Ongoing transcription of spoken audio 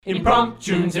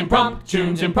Impromptunes,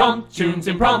 impromptunes, impromptunes,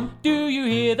 impromptunes. Do you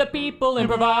hear the people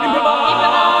improvising?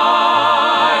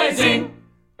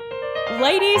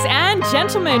 Ladies and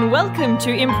gentlemen, welcome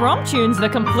to Impromptunes, the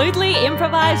completely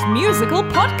improvised musical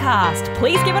podcast.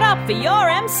 Please give it up for your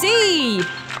MC.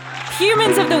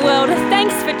 Humans of the world,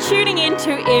 thanks for tuning in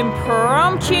to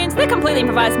Impromptunes, the completely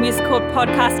improvised musical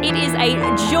podcast. It is a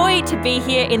joy to be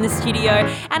here in the studio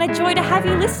and a joy to have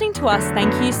you listening to us.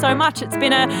 Thank you so much. It's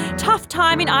been a tough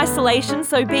time in isolation,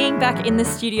 so being back in the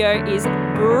studio is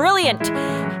brilliant.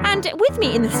 And with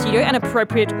me in the studio, an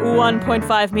appropriate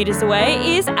 1.5 metres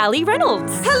away, is Ali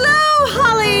Reynolds. Hello,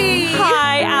 Holly!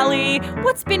 Hi, Ali.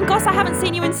 What's been, gosh, I haven't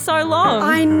seen you in so long.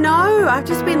 I know. I've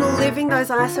just been living those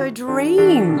ISO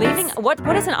dreams. What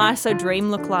does an ISO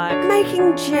dream look like?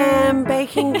 Making jam,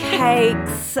 baking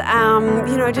cakes,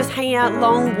 just hanging out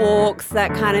long walks,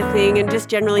 that kind of thing, and just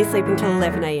generally sleeping till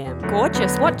 11 a.m.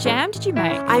 Gorgeous. What jam did you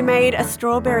make? I made a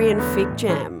strawberry and fig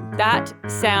jam. That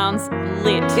sounds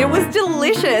lit. It was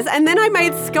delicious. And then I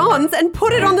made scones and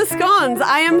put it on the scones.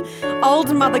 I am old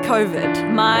Mother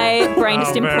COVID. My brain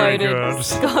just Very imploded. good.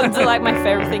 Scones are like my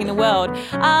favourite thing in the world.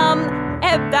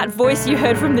 That voice you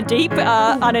heard from the deep,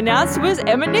 unannounced, was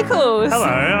Emma Nichols. Hello,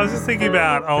 I was just thinking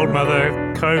about old Mother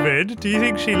COVID. Do you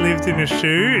think she lived in a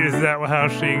shoe? Is that how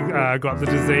she got the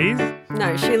disease?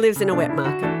 No, she lives in a wet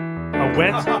market. A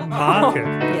wet market?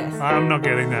 Yes. I'm not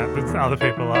getting that, but other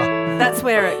people are. That's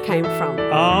where it came from.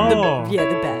 Oh. The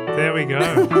bat. There we go.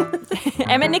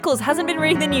 Emma Nichols hasn't been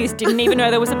reading the news, didn't even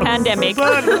know there was a pandemic.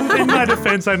 But in my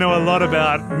defence, I know a lot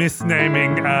about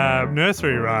misnaming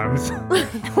nursery rhymes.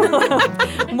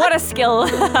 What a skill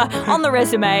on the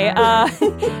resume.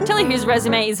 Tell you whose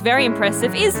resume is very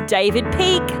impressive is David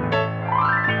Peake.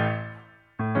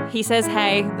 He says,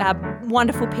 hey,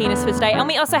 wonderful penis for today. And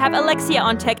we also have Alexia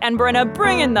on tech and Brenna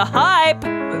bringing the hype.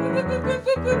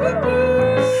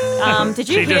 Did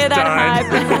you hear that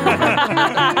hype?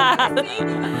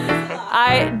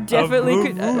 I definitely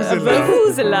could. I'm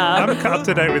up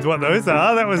to date with what those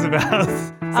are. That was about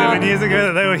 7 years ago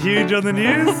that they were huge on the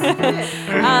news.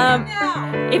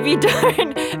 If you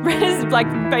don't, Brenna's like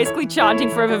basically chanting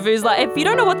for a vuvuzela. If you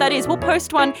don't know what that is, we'll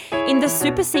post one in the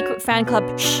super secret fan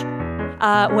club. Shh.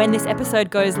 When this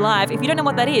episode goes live. If you don't know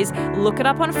what that is, look it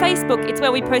up on Facebook. It's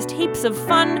where we post heaps of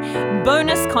fun,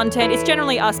 bonus content. It's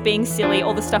generally us being silly,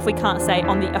 all the stuff we can't say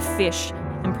on the Affish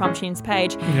Impromptunes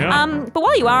page. Yeah. But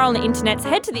while you are on the internet,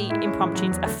 head to the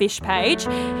Impromptunes Affish page.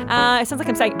 It sounds like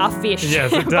I'm saying Affish.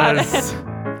 Yes, it but does.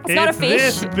 It's not a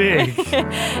fish. This big.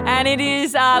 And it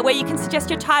is where you can suggest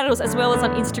your titles as well as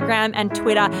on Instagram and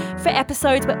Twitter for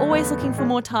episodes. We're always looking for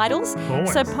more titles.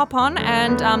 Always. So pop on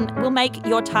and we'll make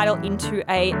your title into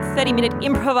a 30-minute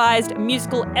improvised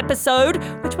musical episode,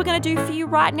 which we're going to do for you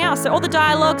right now. So all the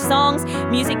dialogue, songs,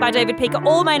 music by David Peake are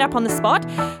all made up on the spot.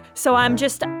 So I'm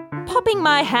just popping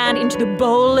my hand into the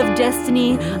bowl of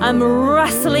destiny. I'm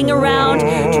rustling around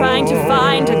trying to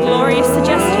find a glorious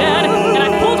suggestion. And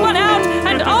I pulled one out.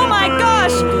 And oh my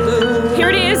gosh, here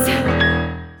it is.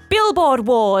 Billboard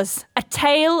Wars, a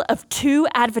tale of two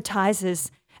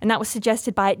advertisers. And that was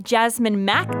suggested by Jasmine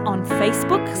Mack on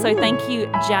Facebook. So thank you,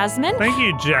 Jasmine. Thank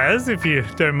you, Jazz, if you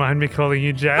don't mind me calling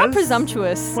you Jazz. How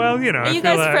presumptuous. Well, you know. Are I you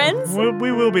feel guys like friends?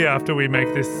 We will be after we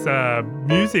make this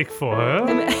music for her.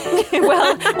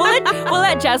 Well, we'll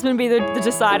let Jasmine be the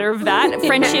decider of that.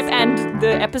 Friendship and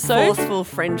the episode. Forceful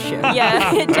friendship.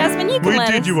 Yeah, Jasmine, you can We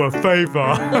let did us... you a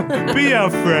favour. Be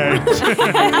our friend.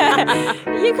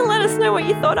 You can let us know what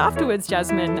you thought afterwards,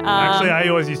 Jasmine. Actually, I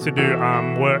always used to do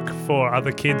work for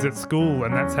other kids at school,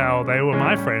 and that's how they were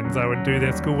my friends. I would do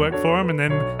their schoolwork for them, and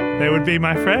then they would be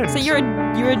my friends. So you're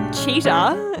a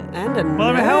cheater. And a Well,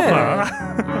 I'm a nerd.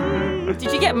 helper.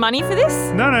 Did you get money for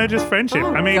this? No, just friendship.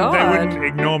 Oh, I mean, God. they wouldn't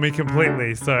ignore me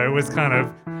completely, so it was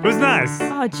nice.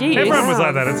 Oh, geez. Everyone was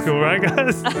like that at school, right,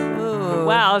 guys? Ooh.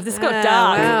 Wow, this got Yeah,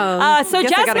 dark. wow. So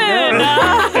Guess I gotta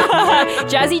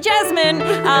Jasmine, Jazzy Jasmine,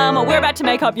 we're about to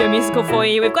make up your musical for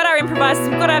you. We've got our improvisers,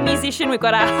 we've got our musician, we've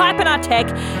got our hype and our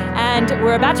tech, and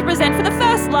we're about to present for the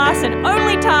first, last, and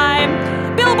only time,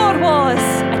 Billboard Wars,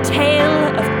 a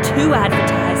tale of two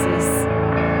advertisers.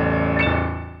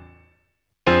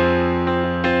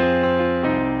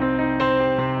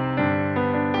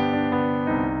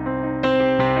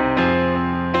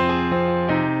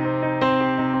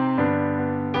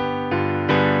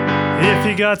 If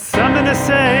you got something to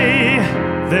say,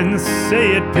 then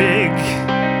say it big.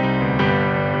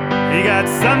 You got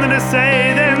something to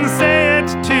say, then say it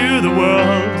to the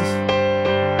world.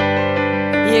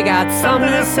 You got something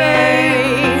to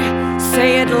say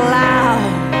it loud.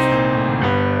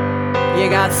 You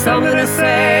got something to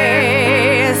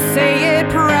say it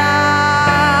proud.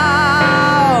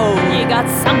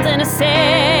 to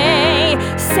say,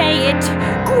 say it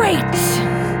great.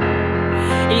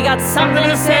 You got something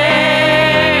to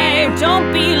say,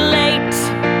 don't be late.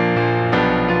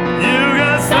 You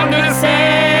got Something to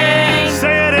say,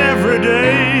 say it every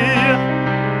day.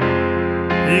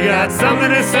 You got something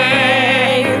to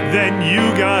say, then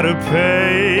you gotta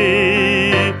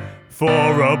pay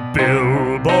for a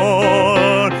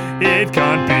billboard. It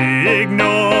can't be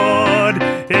ignored.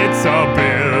 It's a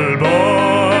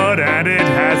billboard and it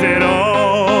has it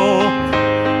all.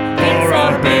 For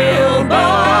a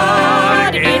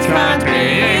billboard, it can't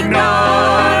be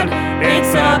ignored.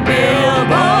 It's a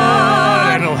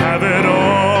billboard, it'll have it all.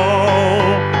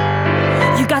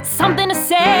 you got something to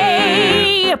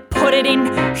say, put it in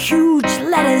huge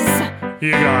letters.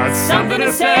 You got something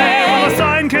to say, well, a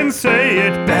sign can say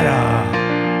it better.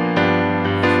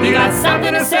 You got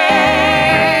something to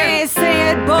say,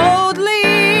 say it boldly.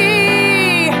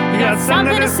 You got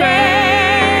something to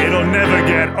say, it'll never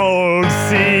get old.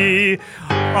 See,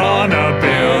 on a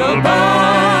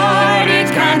billboard, it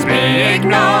can't be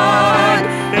ignored.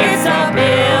 It's a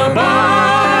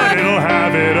billboard, it'll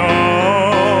have it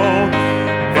all.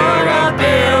 For a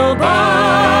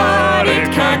billboard, it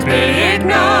can't be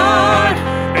ignored.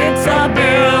 It's a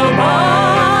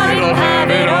billboard, it'll have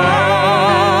it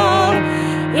all.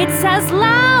 it's as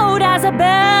loud as a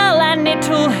bell and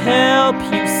it'll help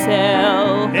you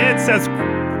sell. It's as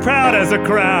proud as a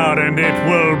crowd and it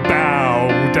will bow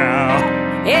down.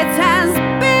 It's as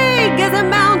big as a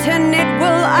mountain, it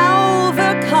will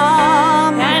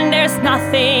overcome. And there's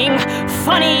nothing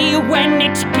funny when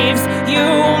it gives you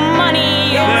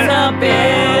money on a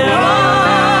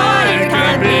billboard. It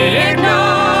can't be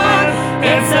ignored.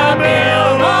 It's a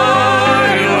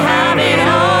billboard, you'll have it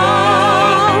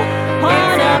all.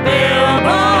 On a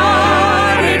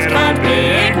billboard, it can't be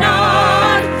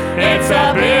ignored. It's a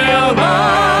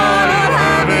billboard, you'll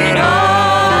have it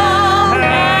all.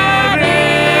 Have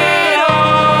it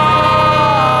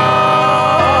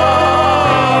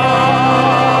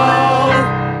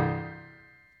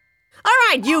All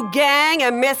right, you gang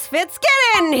of misfits,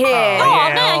 get in here.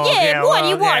 Oh, man, yeah, what do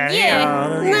you want?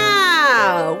 Yeah.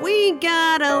 Now, we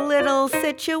got a little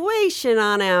situation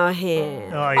on our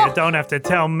hands. Oh, you don't have to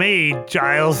tell me,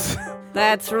 Giles.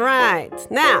 That's right.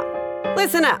 Now,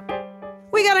 listen up.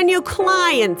 We got a new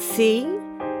client, see?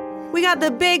 We got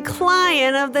the big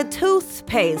client of the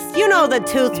toothpaste. You know the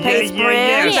toothpaste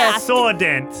brand? Yeah. That's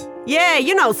Sordent. Yeah,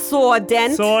 you know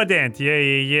Sordent. Sordent,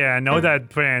 yeah. I know that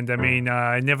brand. I mean,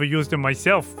 I never used them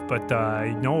myself, but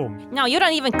I know them. No, you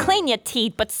don't even clean your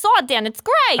teeth, but Sordent, it's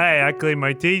great. Hey, I clean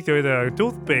my teeth with a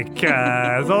toothpick.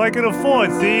 That's all I can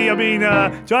afford, see? I mean,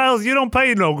 Giles, you don't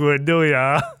pay no good, do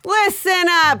ya? Listen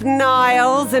up,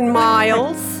 Niles and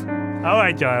Miles. All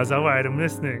right, Giles, all right, I'm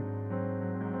listening.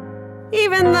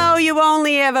 Even though you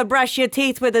only ever brush your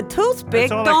teeth with a toothpick,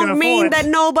 That's all I can don't mean afford. that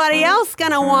nobody else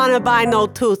gonna wanna buy no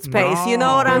toothpaste. You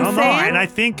know what I'm no, saying? And I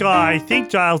think,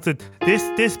 Giles, that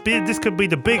this could be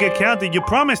the big account that you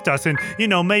promised us, and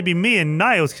maybe me and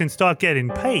Niles can start getting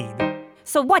paid.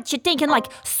 So what, you thinking like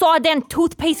Sordent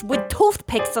toothpaste with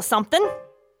toothpicks or something?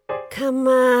 Come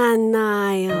on,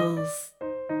 Niles.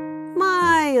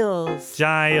 Miles.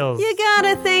 Giles, You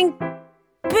gotta think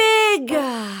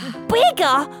bigger.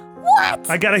 Bigger? What?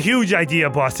 I got a huge idea,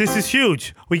 boss. This is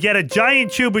huge. We get a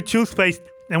giant tube of toothpaste,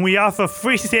 and we offer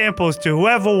free samples to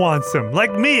whoever wants them.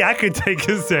 Like me, I could take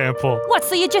a sample. What,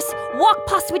 so you just walk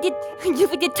past with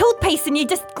your toothpaste and you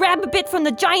just grab a bit from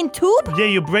the giant tube? Yeah,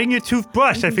 you bring your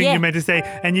toothbrush, I think Yeah. you meant to say,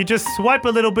 and you just swipe a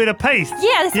little bit of paste.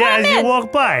 Yeah, that's what I as meant. you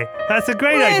walk by. That's a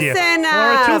great idea. Listen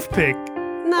Or a up. toothpick.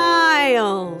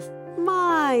 Niles.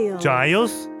 Miles.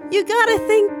 Giles? You gotta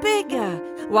think bigger.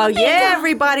 Well, yeah,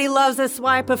 everybody loves a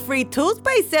swipe of free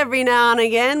toothpaste every now and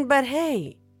again, but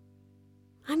hey,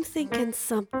 I'm thinking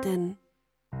something.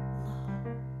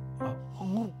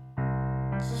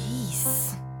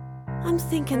 Jeez. I'm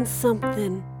thinking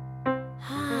something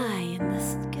high in the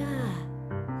sky.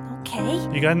 Okay.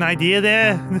 You got an idea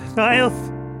there, Niles?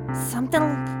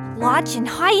 Something large and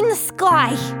high in the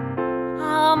sky.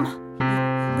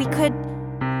 We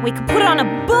could put it on a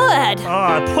bird.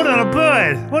 Oh, put it on a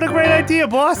bird. What a great idea,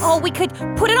 boss. Or we could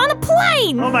put it on a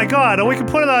plane. Oh my god, or we could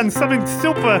put it on something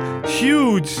super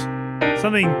huge.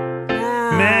 Something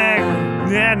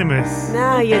magnanimous.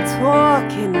 Now you're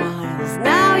talking, Miles.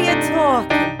 Now you're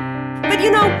talking. But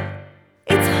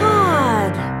it's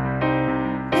hard.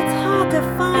 It's hard to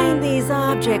find these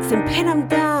objects and pin them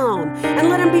down and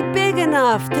let them be big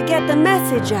enough to get the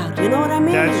message out. You know what I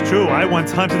mean? That's true. I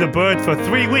once hunted a bird for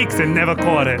 3 weeks and never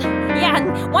caught it. Yeah,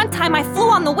 and one time I flew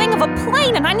on the wing of a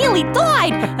plane and I nearly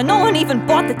died. And no one even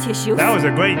bought the tissue. That was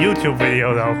a great YouTube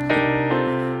video, though.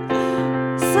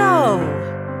 So,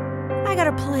 I got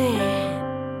a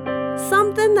plan.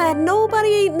 Something that nobody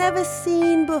ain't never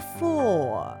seen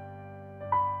before.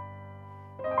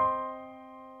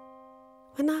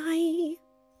 When I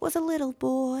was a little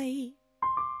boy,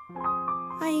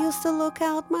 I used to look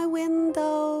out my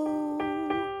window.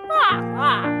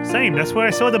 Same, that's where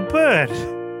I saw the bird.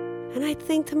 And I'd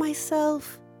think to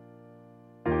myself,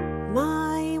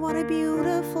 my, what a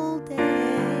beautiful day.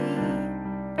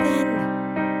 Then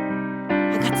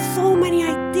I got so many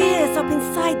ideas up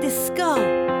inside this skull.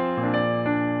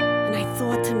 And I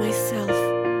thought to myself,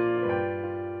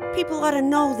 people ought to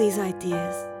know these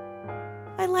ideas.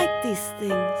 I like these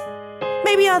things.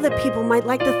 Maybe other people might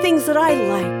like the things that I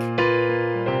like.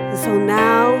 And so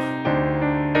now,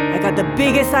 I got the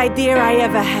biggest idea I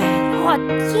ever had. Oh,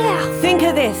 yeah. Think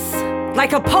of this,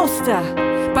 like a poster,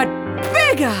 but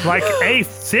bigger. Like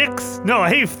A6? No,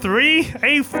 A3?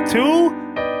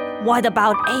 A2? What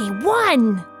about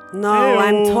A1? No, Ew.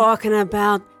 I'm talking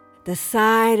about the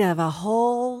side of a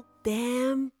whole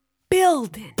damn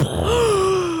building.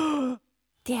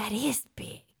 That is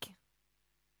big.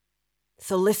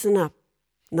 So listen up,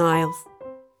 Niles,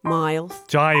 Miles.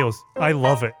 Giles, I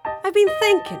love it. I've been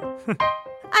thinking.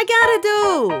 I gotta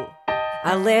do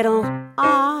a little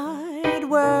hard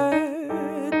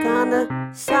work on the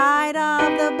side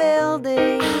of the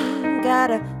building.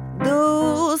 Gotta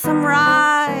do some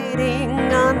writing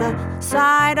on the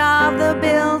side of the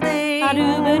building.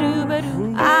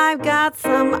 I've got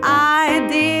some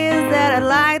ideas that I'd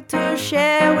like to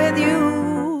share with you.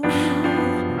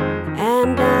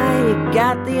 And I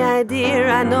got the idea,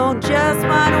 I know just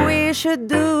what we should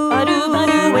do.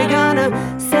 We're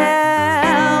gonna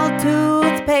sell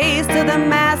toothpaste to the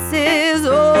masses,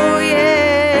 oh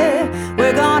yeah.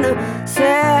 We're gonna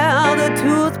sell the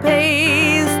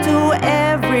toothpaste to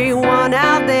everyone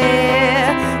out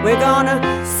there. We're gonna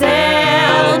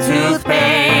sell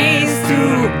toothpaste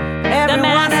to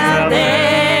everyone out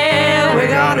there. We're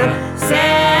gonna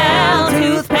sell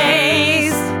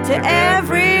toothpaste to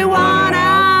everyone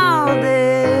out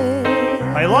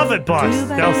there. I love it, boss.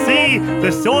 They'll see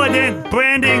the Sordent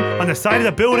branding on the side of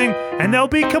the building and they'll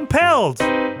be compelled.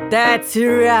 That's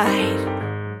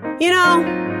right. You know,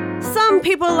 some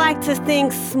people like to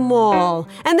think small,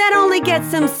 and that only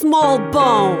gets them small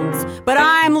bones. But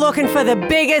I'm looking for the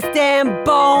biggest damn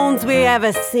bones we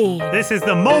ever seen. This is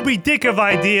the Moby Dick of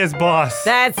ideas, boss.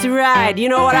 That's right. You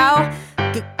know what I'll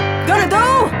gonna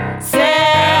do?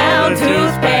 Sell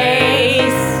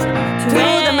toothpaste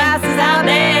to the masses out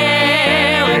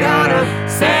there. We're gonna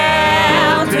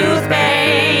sell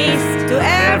toothpaste to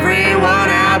everyone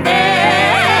out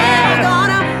there. We're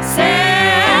gonna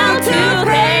sell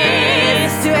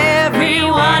toothpaste to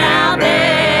everyone out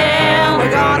there.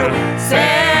 We're gonna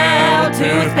sell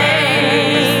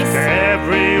toothpaste.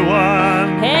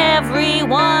 Everyone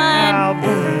Everyone. out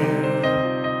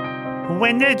there.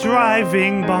 When they're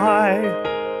driving by,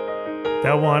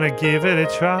 they'll want to give it a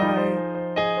try.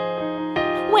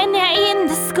 When they're in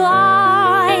the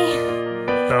sky,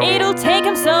 So- it'll take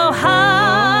them so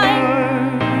high.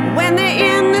 When they're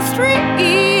in the street,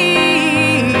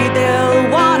 they'll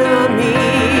wanna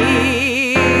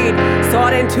meet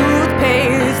Sordent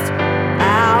toothpaste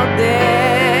out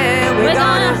there. We're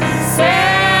gonna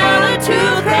sell the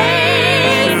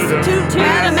toothpaste to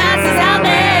the masses out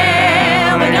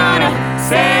there. We're gonna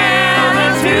sell the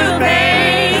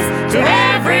toothpaste to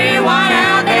everyone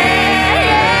out there.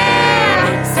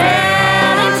 Yeah.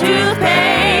 Sell the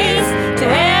toothpaste to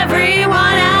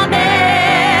everyone out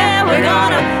there. We're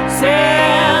gonna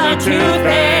sell the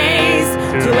toothpaste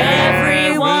to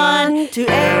everyone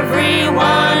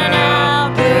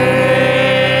out there.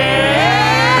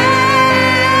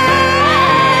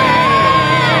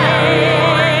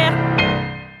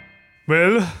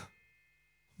 Well,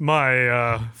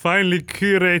 my finely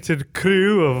curated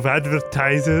crew of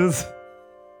advertisers.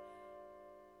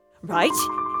 Right?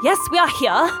 Yes, we are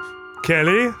here.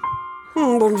 Kelly,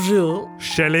 Bonjour.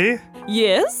 Shelley.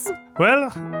 Yes?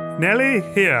 Well, Nellie,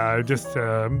 here, I just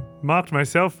marked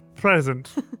myself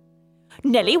present.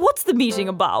 Nellie, what's the meeting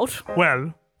about?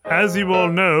 Well, as you all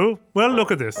know, well,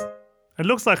 look at this. It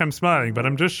looks like I'm smiling, but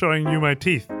I'm just showing you my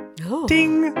teeth. Oh.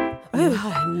 Ding!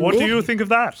 What do you think of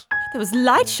that? There was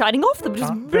light shining off them. It was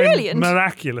They're brilliant.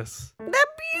 Miraculous. They're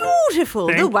beautiful.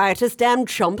 The Thank- whitest damn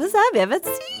chompers I've ever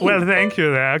seen. Well, thank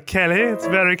you there, Kelly. It's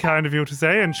very kind of you to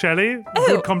say. And Shelley,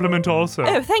 good compliment also.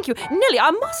 Oh, thank you. Nellie,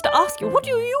 I must ask you, what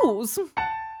do you use?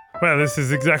 Well, this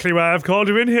is exactly why I've called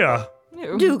you in here.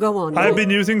 Do go on. I've been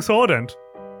using Sordent.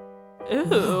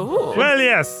 Oh. Well,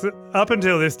 yes, up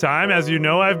until this time, as you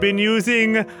know, I've been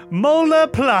using Molar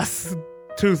Plus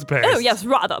toothpaste. Oh, yes,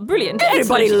 rather. Brilliant.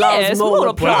 Everybody Excellent. loves yes, more more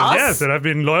applause. Well, applause. yes, and I've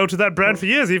been loyal to that brand for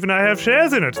years. Even I have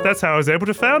shares in it. That's how I was able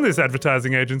to found this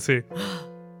advertising agency.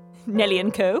 Nelly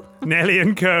 & Co. Nelly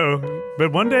and Co.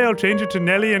 But one day I'll change it to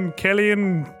Nelly and Kelly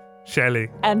and Shelley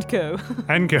And Co.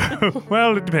 and Co.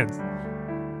 Well, it depends.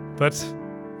 But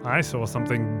I saw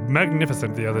something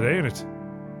magnificent the other day, and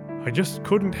I just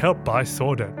couldn't help but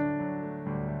saw that.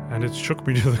 And it shook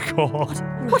me to the core.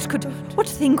 What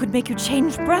thing could make you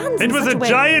change brands It in was such a way?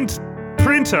 giant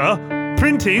printer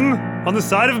printing on the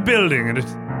side of a building, and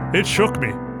it shook me.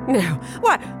 Now,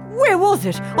 where was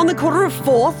it? On the corner of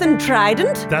 4th and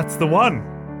Trident? That's the one.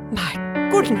 My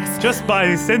goodness. Just by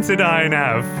Sensodyne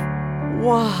Ave.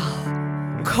 Wow.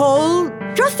 Coal,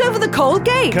 just over the coal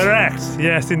gate. Correct.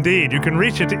 Yes, indeed. You can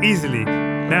reach it easily.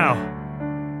 Now,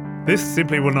 this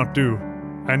simply will not do.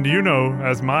 And you know,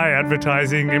 as my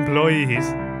advertising employees,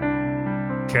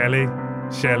 Kelly,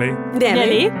 Shelley,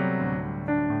 Nelly?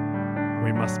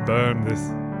 we must burn this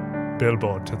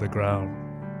billboard to the ground.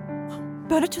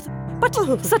 Burn it to the... But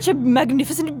such a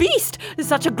magnificent beast!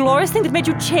 Such a glorious thing that made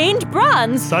you change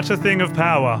brands! Such a thing of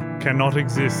power cannot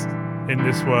exist in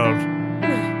this world.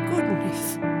 My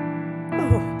goodness.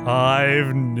 Oh.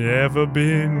 I've never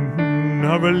been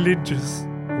a religious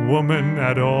woman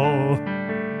at all.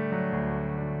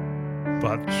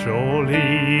 But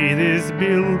surely this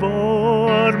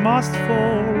billboard must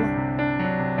fall.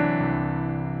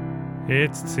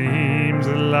 It seems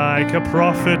like a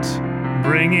prophet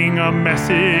bringing a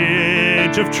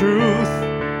message of truth.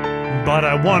 But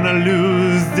I wanna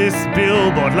lose this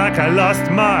billboard like I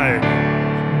lost my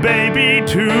baby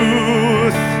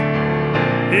tooth.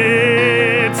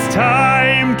 It's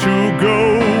time to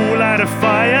go light a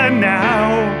fire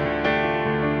now.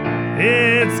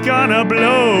 It's gonna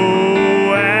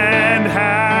blow, and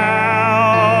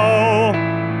how?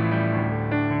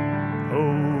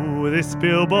 Oh, this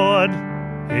billboard,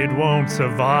 it won't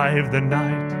survive the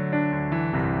night.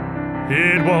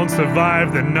 It won't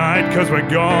survive the night, 'cause we're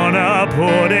gonna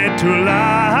put it to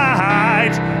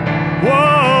light.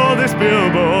 Whoa, this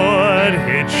billboard,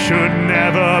 it should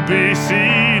never be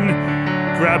seen.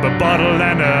 Grab a bottle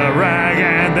and a rag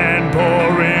and then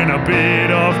pour in a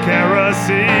bit of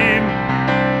kerosene.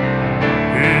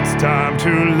 It's time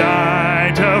to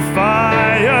light a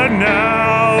fire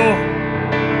now.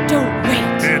 Don't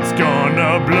wait. It's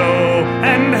gonna blow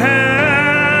and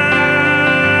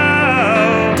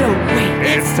how? Don't wait.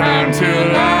 It's time to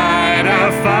light a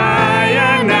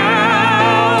fire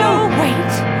now. Don't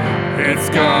wait. It's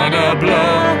gonna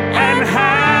blow and how?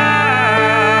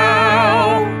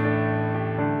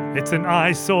 It's an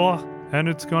eyesore and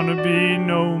it's gonna be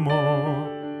no more.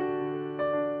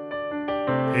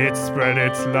 It spread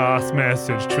its last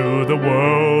message to the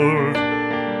world.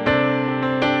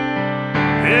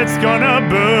 It's gonna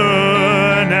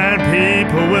burn and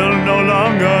people will no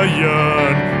longer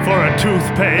yearn for a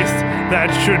toothpaste that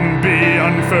shouldn't be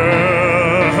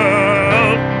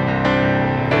unfurled.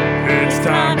 It's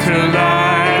time to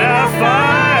light a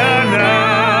fire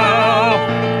now.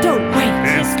 Don't wait.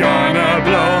 It's gonna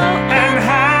blow and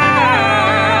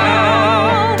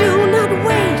how? Do not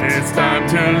wait. It's time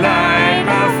to light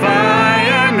a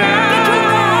fire now. Get your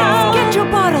rags. Get your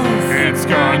bottles. It's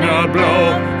gonna blow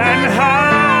and how?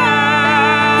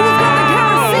 Who's got the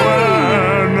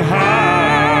kerosene? And how?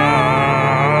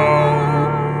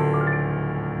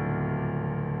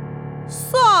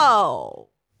 So,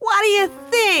 what do you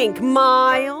think,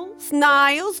 Miles?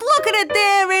 Niles? Look at it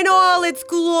there in all its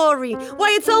glory.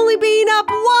 Why, it's only been up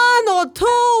 1 or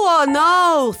 2 or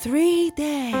no, 3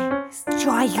 days.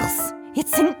 Giles,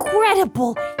 it's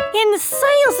incredible! And the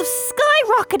sales have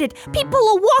skyrocketed! People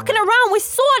are walking around with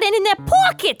sword in their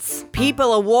pockets!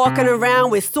 People are walking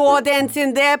around with sword ends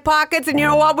in their pockets, and you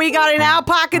know what we got in our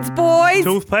pockets, boys?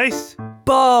 Toothpaste?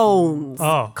 Bones.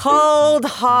 Oh. Cold,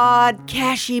 hard,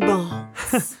 cashy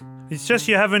bones. It's just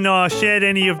you haven't shared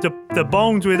any of the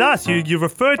bones with us. You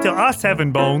referred to us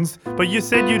having bones, but you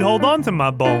said you'd hold on to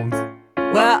my bones.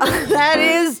 Well, that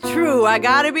is true. I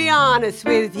gotta be honest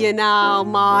with you now,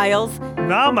 Miles.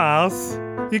 Now, Miles,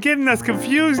 you're getting us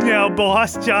confused now,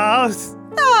 boss Charles.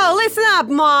 Oh, listen up,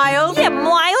 Miles. Yeah,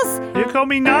 Miles! You call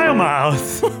me Nile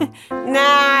Miles.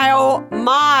 Now,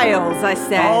 Miles, I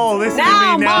said. Oh, listen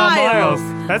now, to me now, Miles.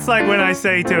 Miles. That's like when I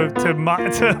say to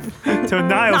Niles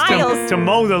Niles. to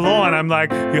mow the lawn. I'm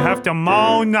like, you have to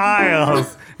mow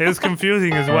Niles. It was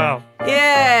confusing as well.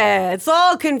 Yeah, it's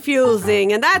all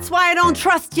confusing, and that's why I don't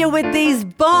trust you with these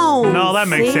bones. No, that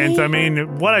makes see? sense. I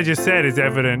mean, what I just said is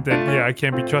evident that, yeah, I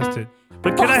can't be trusted.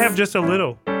 But can I have just a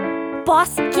little?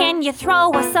 Boss, can you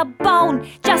throw us a bone?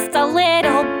 Just a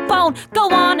little bone. Go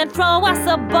on and throw us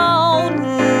a bone.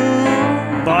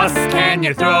 Boss, can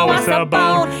you throw us a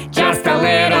bone? Just a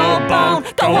little bone.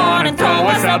 Go on and throw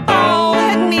us a bone.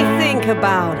 Let me think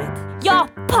about it. Your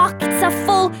pockets are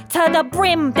full to the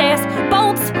brim. There's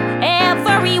bones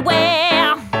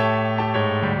everywhere.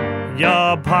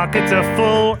 Your pockets are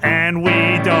full and we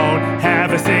don't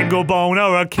have a single bone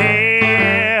or a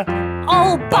care.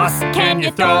 Oh, boss, can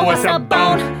you throw us a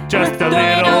bone? Just a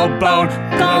little bone.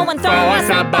 Go and throw us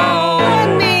a Let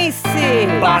bone. me see.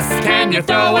 Boss, can you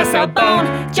throw us a bone?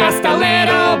 Just a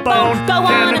little bone. Go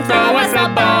on and throw us a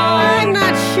I'm bone.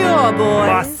 not sure,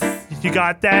 boys. Boss, you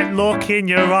got that look in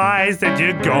your eyes that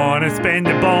you're gonna spend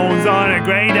the bones on a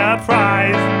greater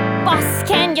prize. Boss,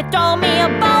 can you throw me a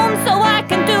bone so I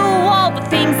can do all the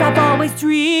things I've always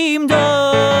dreamed of?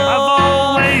 I've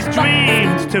always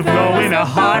dreamed to throw in a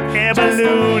hot air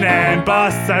balloon, and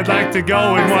boss, I'd like to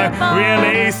go in one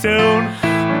really soon.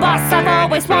 Boss, I've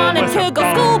always wanted to go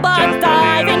scuba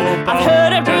diving. I've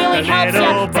heard it really helps you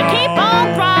to keep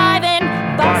on thriving.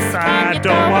 Boss, I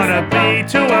don't wanna be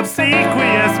too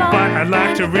obsequious, but I'd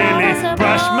like to really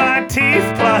brush my teeth.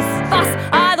 Plus, Boss,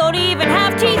 I don't even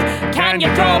have teeth. Can you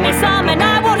throw me some and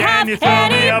I won't have can you throw me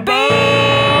any a beef?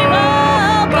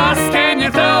 Oh, Boss, can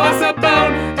you throw us a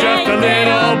bone? Just a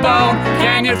little bone.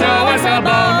 Can you throw us a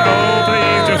bone? oh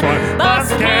please, just one. Boss,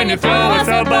 can you throw us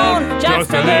a bone?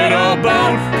 Just a little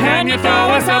bone. Can you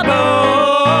throw us a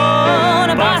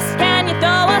bone? Boss, can you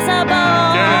throw us a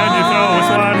bone? Can you throw us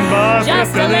one, boss?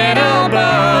 Just a little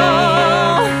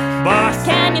bone. Boss,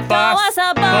 Can you throw us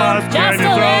a bone? boss, can Just you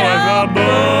a throw us a little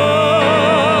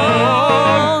bone?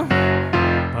 bone.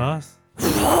 Boss,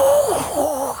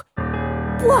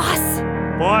 Boss,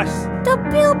 boss, the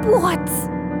billboards,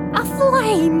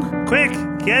 aflame. quick,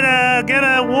 get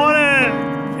a water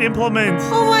implement.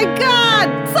 Oh my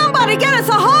God! Somebody get us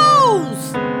a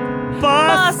hose!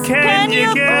 Boss, can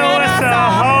you give us a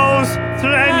hose?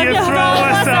 Can you throw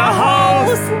us a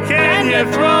hose? Can you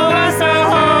throw us a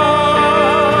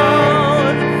hose?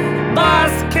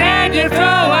 Boss, can you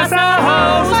throw us a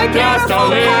hose? My Just a beautiful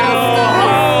little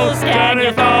hose. Can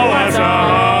you throw us a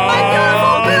My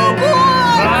beautiful hose?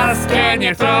 billboard! Boss, can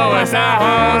you throw us a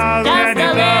hose? Can Just you a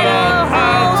throw little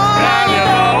hose. Can you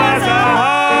throw us a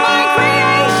hose? My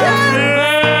creation!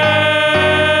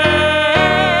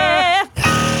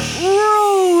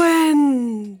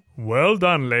 Ruined! Well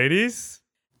done, ladies.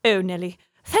 Oh, Nellie,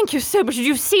 thank you so much. Did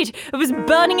you see it? It was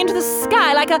burning into the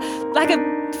sky like a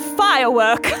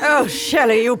firework. Oh,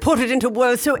 Shelley, you put it into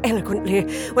words so eloquently.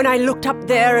 When I looked up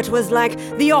there, it was like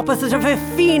the opposite of a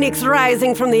phoenix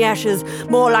rising from the ashes,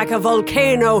 more like a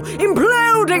volcano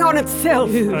imploding on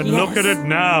itself. And look at it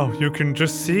now. You can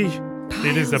just see.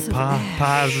 It is a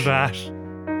piles of ash.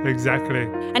 Exactly.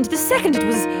 And the second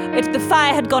the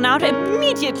fire had gone out,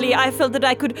 immediately I felt that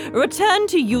I could return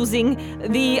to using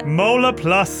the Molar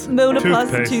Plus Molar Plus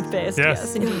toothpaste. toothpaste.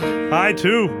 Yes. indeed. I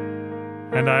too.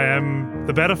 And I am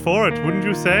the better for it, wouldn't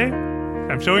you say?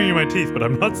 I'm showing you my teeth, but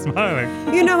I'm not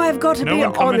smiling. You know, I've got to No be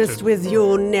one commented. honest with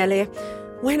you, Nellie.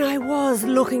 When I was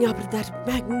looking up at that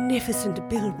magnificent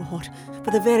billboard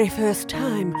for the very first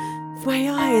time, my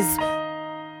eyes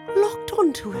locked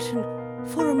onto it, and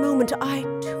for a moment I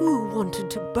too wanted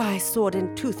to buy sword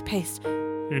and toothpaste.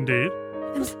 Indeed.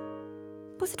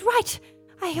 Was it right?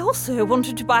 I also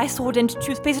wanted to buy sword and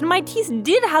toothpaste, and my teeth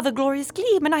did have a glorious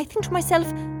gleam, and I think to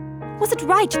myself, was it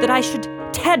right that I should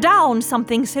tear down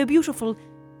something so beautiful?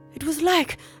 It was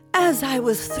like as I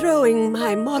was throwing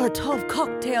my Molotov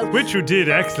cocktail. Which you did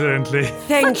excellently.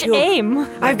 Thank Such you. aim.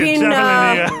 I've a been.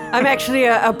 javelineer. I'm actually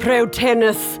a pro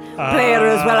tennis player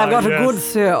as well. I've got yes. a good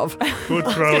serve. Good I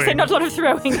was going to say throwing. not a lot of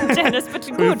throwing in tennis, but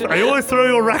good. I always throw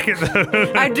your racket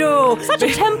though. I do. Such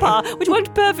a temper, which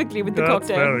worked perfectly with the That's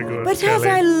cocktail. very good. But as Kelly.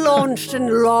 I launched and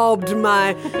lobbed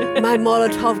my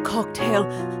Molotov cocktail,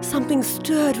 something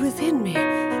stirred within me.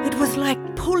 It was like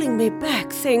pulling me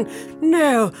back, saying,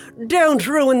 "No, don't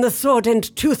ruin the sword and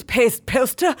toothpaste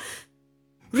poster.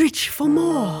 Reach for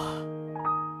more."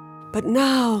 But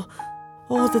now,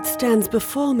 all that stands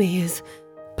before me is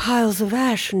piles of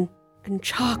ash and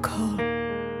charcoal.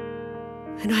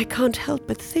 And I can't help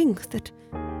but think that,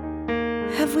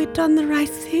 have we done the right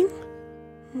thing?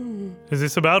 Is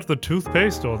this about the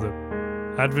toothpaste or the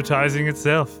advertising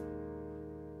itself?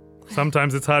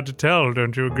 Sometimes it's hard to tell,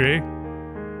 don't you agree?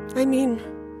 I mean,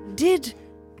 did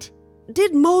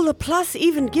Molar Plus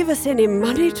even give us any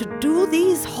money to do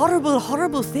these horrible,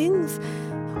 horrible things?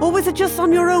 Or was it just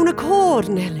on your own accord,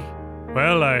 Nellie?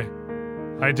 Well,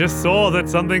 I just saw that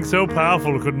something so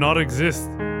powerful could not exist.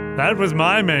 That was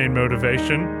my main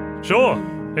motivation. Sure,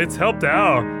 it's helped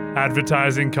our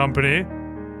advertising company,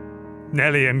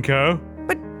 Nelly & Co.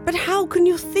 But how can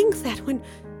you think that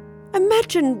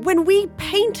Imagine when we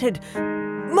painted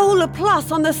Mola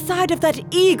Plus on the side of that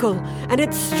eagle, and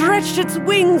it stretched its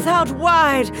wings out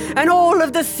wide, and all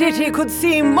of the city could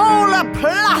see Mola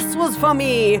Plus was for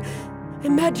me.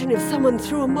 Imagine if someone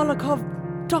threw a Molotov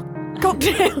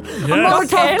cocktail, a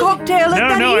Molotov cocktail at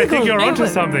that eagle. I think you're onto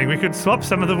something. We could swap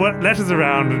some of the letters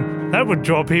around, and that would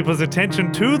draw people's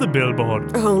attention to the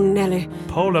billboard. Oh, Nellie.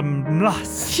 Pola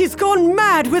Plus. She's gone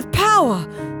mad with power.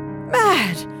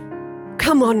 Mad.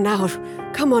 Come on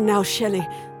now, Shelley.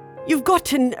 You've got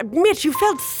to admit you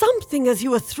felt something as you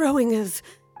were throwing those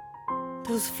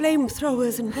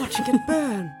flamethrowers and watching it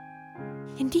burn.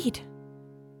 Indeed.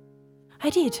 I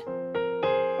did.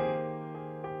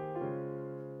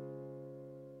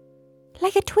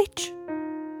 Like a twitch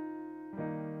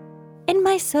in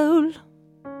my soul,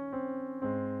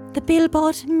 the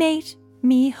billboard made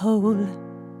me whole.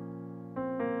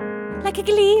 Like a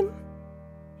gleam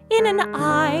in an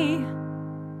eye,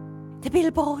 the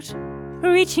billboard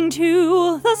reaching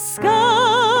to the sky.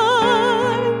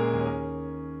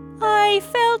 I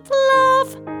felt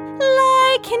love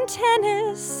like in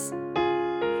tennis.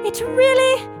 It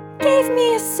really gave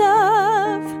me a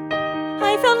serve.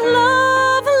 I felt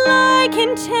love like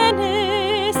in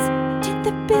tennis. Did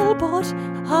the billboard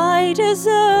I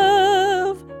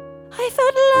deserve? I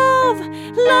felt love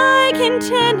like in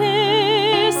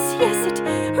tennis. Yes, it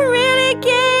really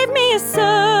gave me a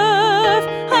serve.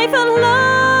 I felt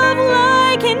love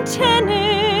like in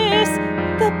tennis.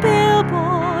 The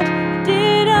billboard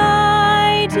did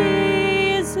I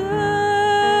deserve?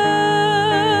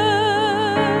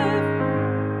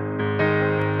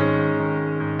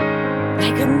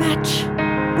 Like a match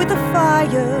with a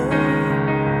fire,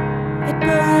 it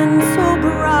burns so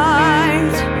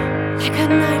bright. Like a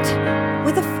night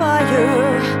with a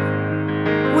fire,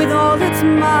 with all its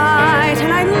might.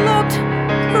 And I looked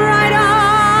right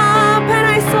up and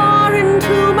I saw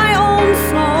into my own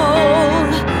soul.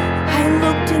 I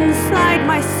looked inside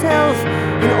myself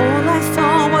and all I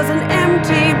saw was an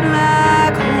empty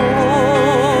black hole.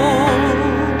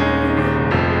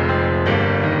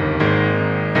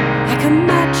 Like a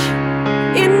match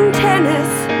in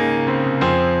tennis,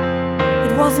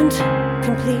 it wasn't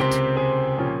complete.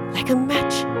 Like a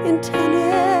match in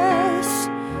tennis,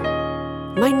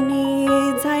 my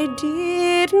needs I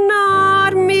did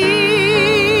not meet.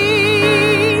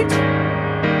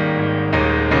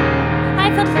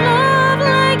 I felt love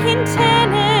like in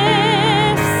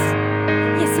tennis.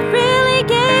 Yes, it really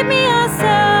gave me a serve.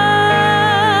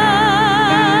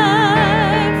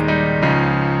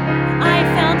 I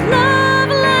found love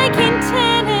like in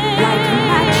tennis. Like a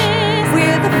match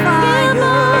with a fire.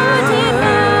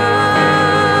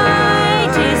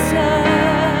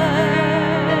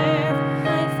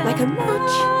 Like a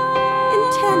match in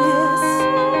tennis,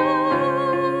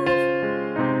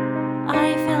 I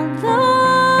found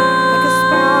love like a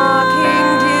sparking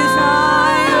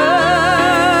desire.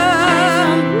 I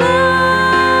found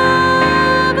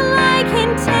love like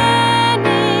in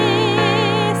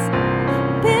tennis. The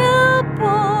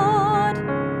billboard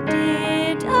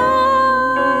did I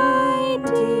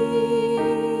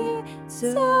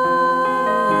deserve?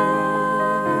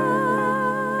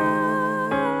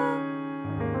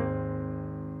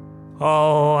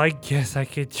 Oh, I guess I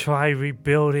could try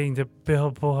rebuilding the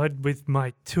billboard with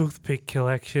my toothpick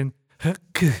collection.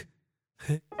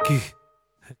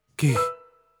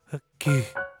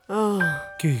 Oh,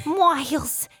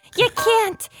 Miles, you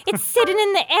can't. It's sitting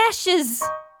in the ashes.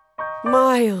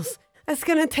 Miles, that's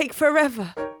gonna take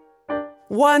forever.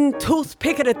 One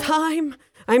toothpick at a time?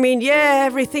 I mean, yeah,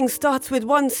 everything starts with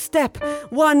one step,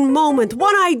 one moment,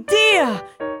 one idea.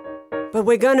 But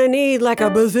we're gonna need like a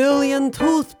bazillion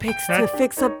toothpicks to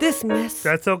fix up this mess.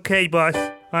 That's okay, boss.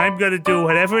 I'm gonna do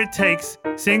whatever it takes,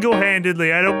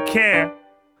 single-handedly. I don't care.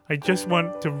 I just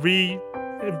want to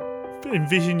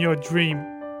envision your dream.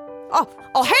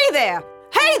 Oh, hey there!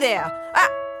 Hey there!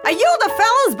 Are you the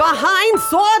fellas behind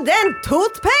Sword and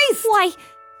Toothpaste? Why,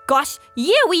 gosh,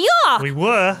 yeah, we are. We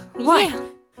were. Why, Yeah.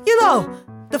 you know,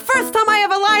 the first time I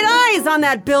ever laid eyes on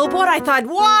that billboard, I thought,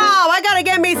 wow, I gotta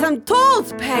get me some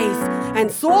toothpaste, and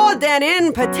Sword then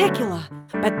in particular.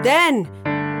 But then,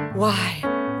 why,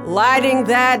 lighting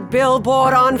that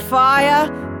billboard on fire,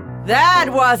 that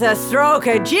was a stroke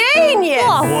of genius!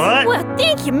 Oh, What? Well,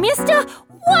 thank you, mister.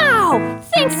 Wow,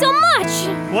 thanks so much.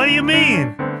 What do you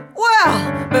mean?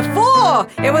 Well, before,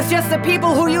 it was just the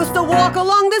people who used to walk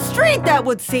along the street that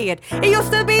would see it. It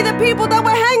used to be the people that were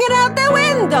hanging out their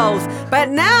windows. But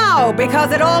now,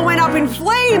 because it all went up in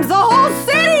flames, the whole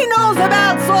city knows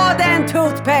about Sword and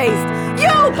Toothpaste.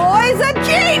 You boys are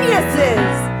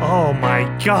geniuses! Oh my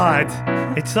god.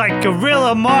 It's like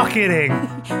guerrilla marketing.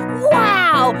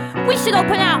 Wow! We should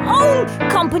open our own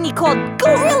company called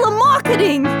Guerrilla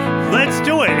Marketing. Let's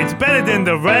do it. It's better than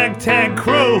the Ragtag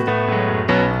Crew.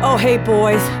 Oh, hey,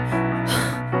 boys.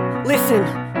 Listen,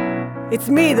 it's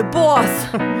me, the boss.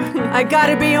 I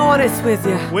gotta be honest with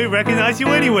you. We recognize you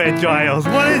anywhere, Giles.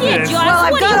 What is Yeah, this? Giles. Well,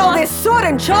 I've What do got you all want? this soot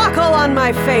and charcoal on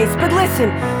my face, but listen,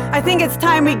 I think it's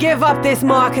time we give up this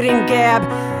marketing gab.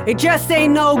 It just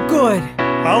ain't no good.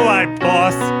 All right,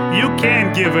 boss. You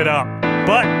can give it up.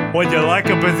 But would you like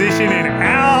a position in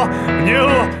our new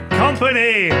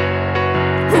company?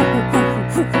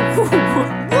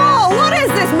 Whoa, what is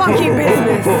this monkey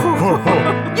business?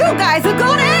 You guys are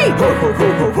going ape!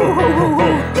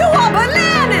 You are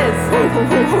bananas!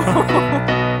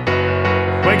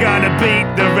 We're gonna beat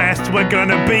the rest. We're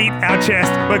gonna beat our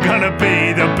chest. We're gonna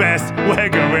be the best. We're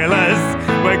gorillas.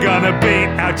 We're gonna beat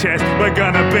our chest. We're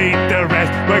gonna beat the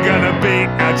rest. We're gonna beat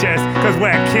our chest, cause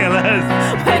we're killers.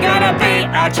 We're gonna beat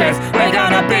our chest. We're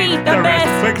gonna beat the best.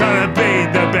 We're gonna be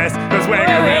the best, cause we're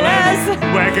Gorillas.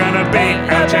 gorillas. We're gonna beat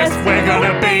our chest. We're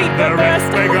gonna beat the rest.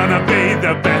 We're gonna be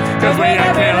the best, cause we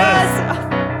are killers.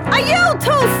 Are you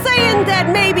two saying that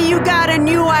maybe you got a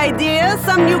new idea?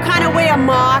 Some new kind of way of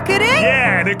marketing?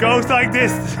 Yeah, and it goes like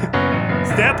this.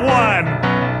 Step 1.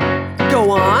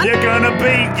 Go on. You're gonna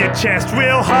beat your chest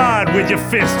real hard with your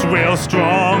fists real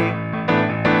strong.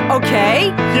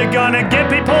 Okay. You're gonna get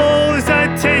people's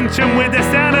attention with the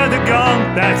sound of the gong.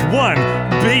 That's 1.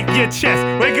 Beat your chest.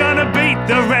 We're gonna beat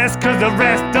the rest, cause the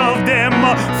rest of them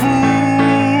are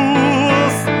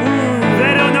fools.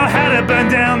 They don't know how to burn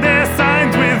down their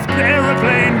signs with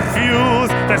aeroplane fuels.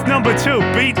 That's number 2.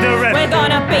 Beat the rest. We're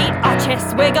gonna beat our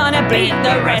chest. We're gonna beat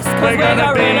the rest. Cause We're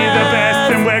gonna be the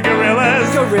best, and we're gorillas.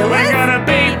 Gorillas? We're gonna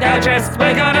beat our chest.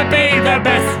 We're gonna be the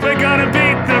best. We're gonna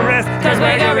beat the rest, Cause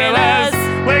we're gorillas.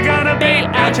 We're gonna beat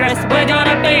our chest. We're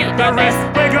gonna beat the rest.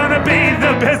 We're gonna be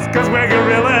the best, cause we're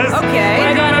gorillas. Okay.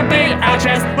 We're gonna beat our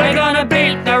chest. We're gonna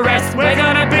beat the rest. We're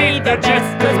gonna be the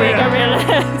best. Cause we're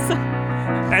gorillas.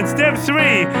 And step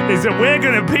 3 is that we're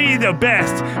gonna be the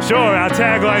best. Sure, our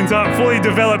taglines aren't fully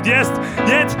developed yet,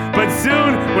 but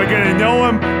soon we're gonna know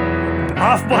them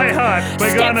off by heart.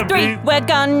 We're gonna Step 3, be. we're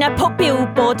gonna put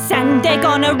billboards and they're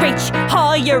gonna reach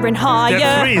higher and higher.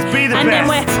 Step 3 is be the and best. then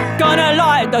we're gonna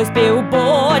light those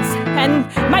billboards and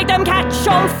make them catch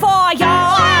on fire.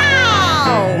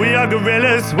 Wow! We are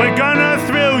gorillas, we're gonna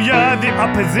thrill ya. The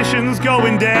opposition's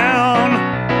going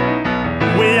down.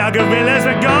 We are gorillas,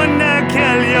 we're gonna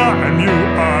kill ya, and you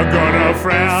are gonna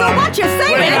frown. So what you're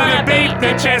saying We're is- gonna beat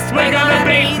the chest, we're gonna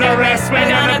beat the rest, we're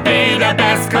gonna be the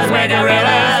best, cause we're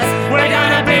gorillas. We're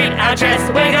gonna beat our chest,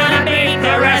 we're gonna beat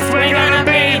the rest, we're gonna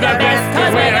be the best,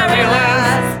 cause we're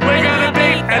gorillas. We're gonna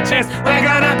beat our chest, we're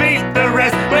gonna beat the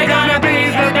rest, we're gonna be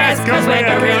the best, cause we're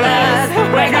gorillas.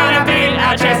 We're gonna beat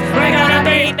our chest, we're gonna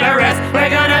beat the rest, we're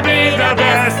gonna be the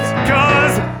best,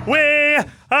 cause we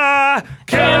are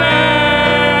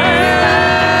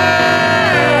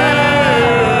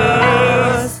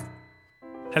killers.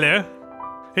 Hello?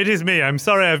 It is me. I'm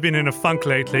sorry I've been in a funk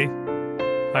lately.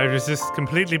 I was just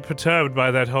completely perturbed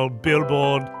by that whole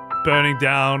billboard burning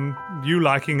down, you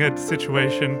liking it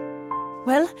situation.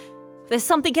 Well, there's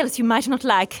something else you might not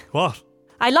like. What?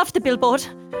 I loved the billboard,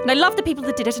 and I love the people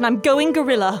that did it, and I'm going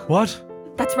gorilla. What?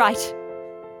 That's right.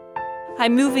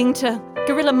 I'm moving to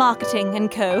Guerrilla Marketing and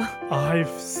Co. I've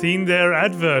seen their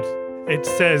advert. It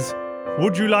says,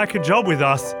 "Would you like a job with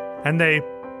us?" And they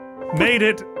made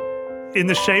it in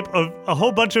the shape of a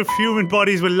whole bunch of human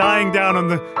bodies were lying down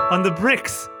on the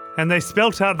bricks, and they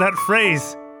spelt out that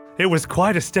phrase. It was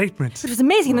quite a statement. It was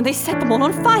amazing, and they set them all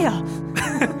on fire.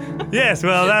 Yes,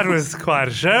 well, that was quite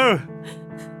a show.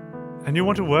 And you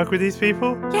want to work with these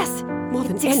people? Yes, More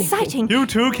than it's anything. exciting. You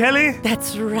too, Kelly?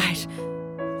 That's right.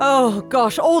 Oh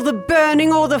gosh, all the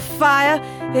burning, all the fire,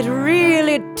 it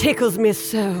really tickles me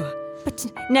so. But,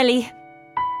 Nellie,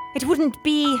 it wouldn't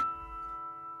be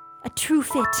a true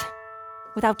fit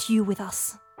without you with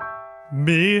us.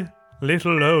 Me?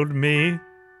 Little old me?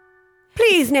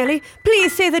 Please, Nellie,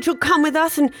 please say that you'll come with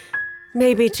us and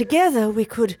maybe together we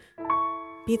could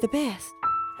be the best.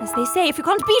 As they say, if you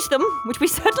can't beat them, which we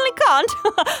certainly can't,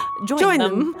 join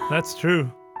them. That's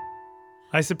true.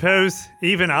 I suppose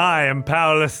even I am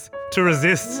powerless to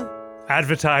resist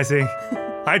advertising.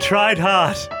 I tried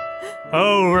hard.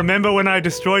 Oh, remember when I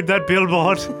destroyed that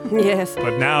billboard? Yes.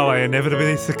 But now I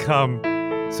inevitably succumb.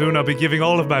 Soon I'll be giving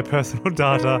all of my personal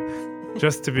data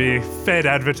just to be fed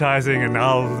advertising, and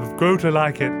I'll grow to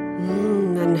like it.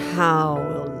 And how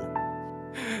will...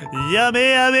 Yummy,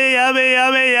 yummy, yummy,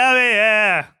 yummy, yummy,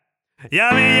 yeah.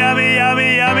 Yummy, yummy,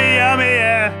 yummy, yummy, yummy,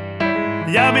 yeah.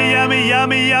 Yummy, yummy,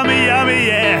 yummy, yummy, yummy,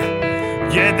 yeah.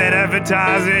 Get that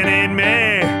advertising in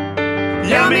me.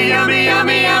 Yummy, yummy,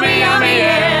 yummy, yummy, yummy,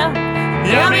 yeah.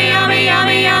 Yummy, yummy,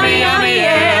 yummy, yummy, yummy,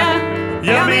 yeah.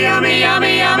 Yummy, yummy,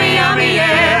 yummy, yummy, yummy,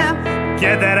 yeah.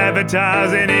 Get that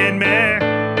advertising in me.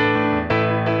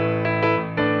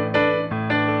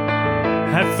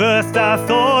 At first I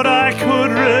thought I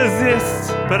could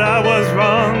resist, but I was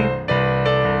wrong.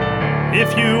 If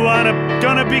you are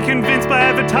gonna be convinced by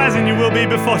advertising, you will be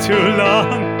before too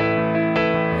long.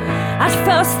 At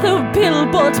first the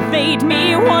billboards made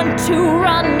me want to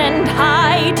run and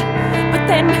hide, but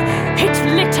then it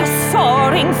lit a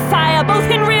soaring fire both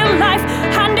in real life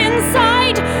and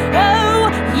inside. Oh,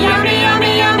 yummy,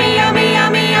 yummy, yummy, yummy,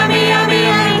 yummy, yummy, yummy,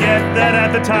 yummy. Get that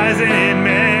advertising in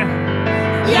me.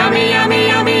 Yummy, yummy,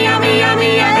 yummy, yummy,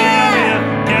 yummy,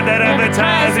 yeah. Get that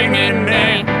advertising in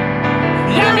me.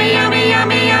 Yummy, yummy,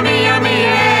 yummy, yummy, yummy,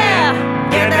 yeah.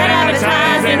 Get that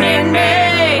advertising in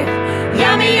me.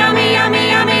 Yummy, yummy, yummy,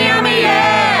 yummy, yummy,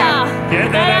 yeah.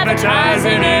 Get that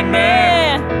advertising in me.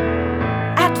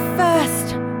 At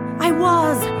first, I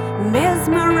was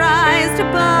mesmerized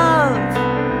above.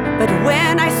 But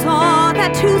when I saw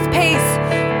that toothpaste,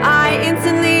 I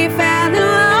instantly fell in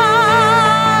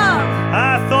love.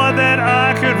 I thought that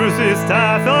I could resist,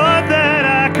 I thought that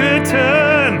I could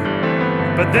turn.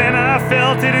 But then I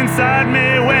felt it inside me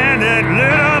when it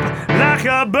lit up like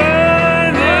a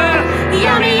burn.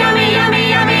 Yummy, yummy, yummy,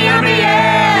 yummy, yummy,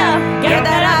 yeah. Get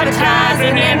that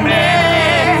advertising in me.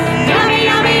 Yummy,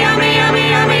 yummy, yummy, yummy,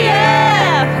 yummy,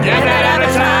 yeah. Get that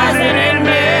advertising in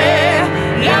me.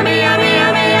 Yummy, yummy,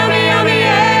 yummy, yummy, yummy,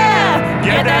 yeah.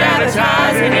 Get that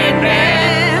advertising in me.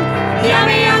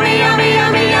 Yummy, yummy, yummy,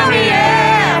 yummy, yummy,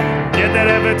 yeah. Get that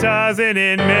advertising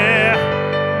in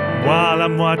me. While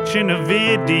I'm watching a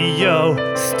video,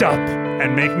 stop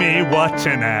and make me watch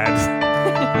an ad.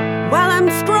 While I'm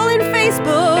scrolling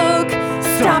Facebook,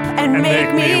 stop and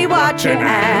make me watch an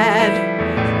ad.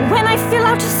 When I fill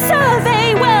out a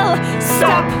survey, well,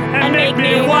 stop and make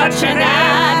me watch an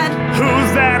ad.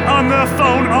 Who's that on the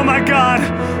phone? Oh my god!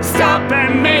 Stop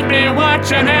and make me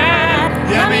watch an ad.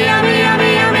 Yummy, yummy, yummy,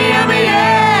 yummy, yummy,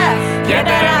 yeah. Get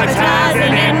that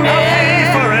advertising in me. I'll pay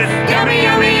for it. Yummy,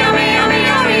 yummy, yummy, yummy,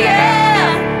 yummy,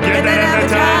 yeah. Get that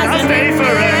advertising. I'll stay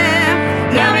for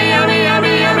it. Yummy, yummy,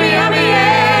 yummy, yummy, yummy,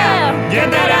 yeah. Get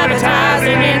that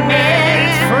advertising in me.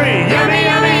 It's free. Yummy,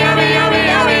 yummy, yummy, yummy,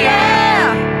 yummy,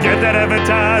 yeah. Get that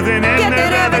advertising in. Get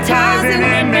that advertising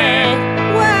in me.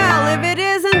 Well, if it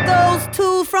isn't those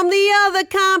two from the other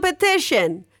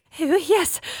competition. Oh,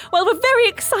 yes. Well, we're very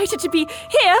excited to be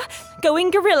here,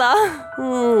 Going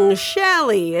Gorilla.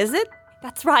 Shelley, is it?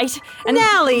 That's right. And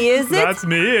Nellie, is it? That's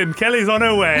me, and Kelly's on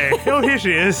her way. Oh, here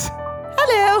she is.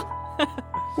 Hello.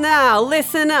 Now,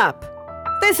 listen up.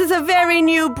 This is a very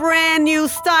new, brand new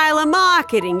style of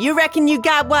marketing. You reckon you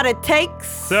got what it takes?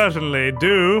 Certainly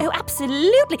do. oh,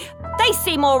 absolutely. They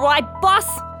seem all right, boss.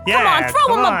 Yeah, come on, throw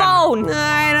come them a bone.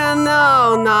 I don't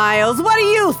know, Niles. What do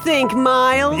you think,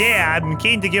 Miles? Yeah, I'm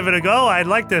keen to give it a go. I'd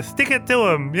like to stick it to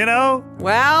him, you know?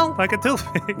 Well, Like a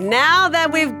toothpick. now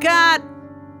that we've got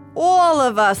all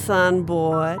of us on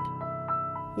board,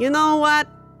 you know what?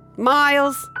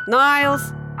 Miles, Niles,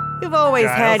 you've always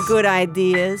had Giles. good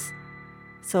ideas.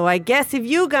 So I guess if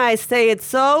you guys say it's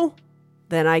so,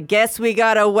 then I guess we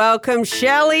gotta welcome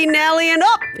Shelley, Nellie, and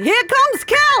here comes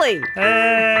Kelly!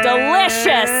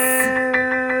 Delicious.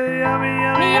 Yummy,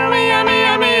 yummy, Yummy, yummy, yummy,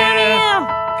 yummy, yeah.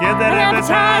 Get that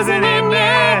advertising in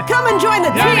there. Come and join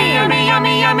the Yummy, team! yummy,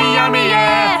 yummy, yummy, yummy,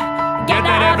 yeah. Get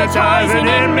that advertising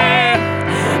in me.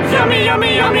 Yummy,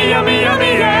 yummy, yummy, yummy,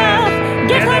 yummy, yeah.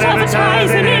 Get that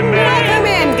advertising in me. Welcome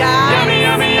in, guys! Yummy,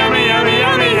 yummy, yummy, yummy,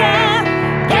 yummy,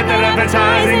 yeah. Get that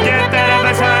advertising, Get that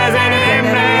advertising in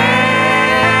me.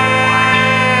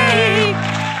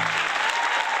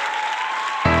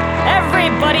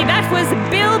 Everybody, that was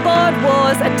Billboard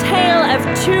Wars, a tale of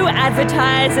two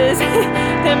advertisers,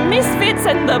 the misfits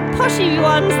and the poshy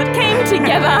ones that came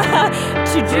together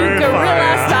to do Very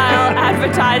guerrilla-style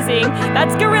advertising.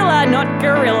 That's guerrilla, not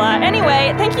gorilla.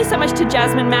 Anyway, thank you so much to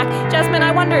Jasmine Mack. Jasmine,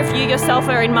 I wonder if you yourself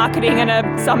are in marketing and are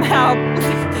somehow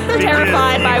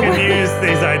terrified by You can use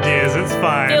these ideas, it's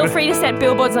fine. Feel free to set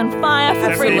billboards on fire for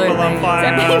Set free. people on fire.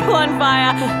 Set people on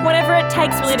fire. Whatever it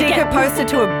takes really to Stick get a poster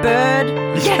to a bird.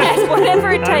 Yes, whatever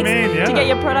it takes yeah. to get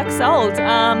your product sold.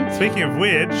 Speaking of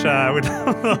which, we'd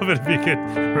love it if you could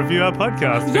review our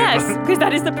podcast. Yes, because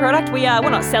that is the product we're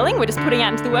not selling. We're just putting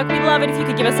out into the work. We'd love it if you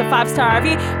could give us a 5-star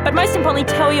review. But most importantly,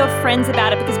 tell your friends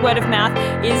about it because word of mouth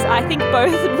is, I think,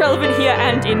 both relevant here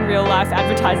and in real life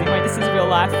advertising where this is real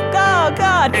life. Oh,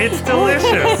 God. It's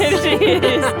delicious. It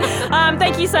is.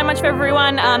 Thank you so much for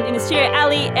everyone in the studio.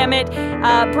 Ali, Emmett,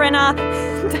 Brenna,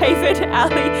 David,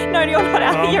 Ali. No, you're not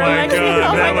Ali. Oh You're my Alexi. God, Oh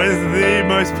my that God. was the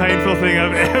most painful thing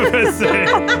I've ever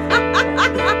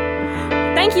seen.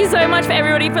 Thank you so much for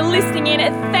everybody for listening in.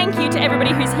 Thank you to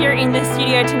everybody who's here in the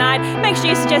studio tonight. Make sure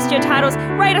you suggest your titles,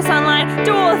 rate us online,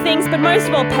 do all the things, but most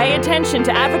of all, pay attention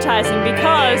to advertising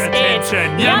because it's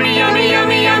Attention. yummy, yummy,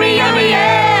 yummy, yummy, yummy,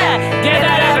 yeah! Get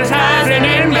that advertising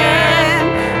in, man!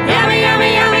 Yummy,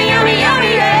 yummy, yummy.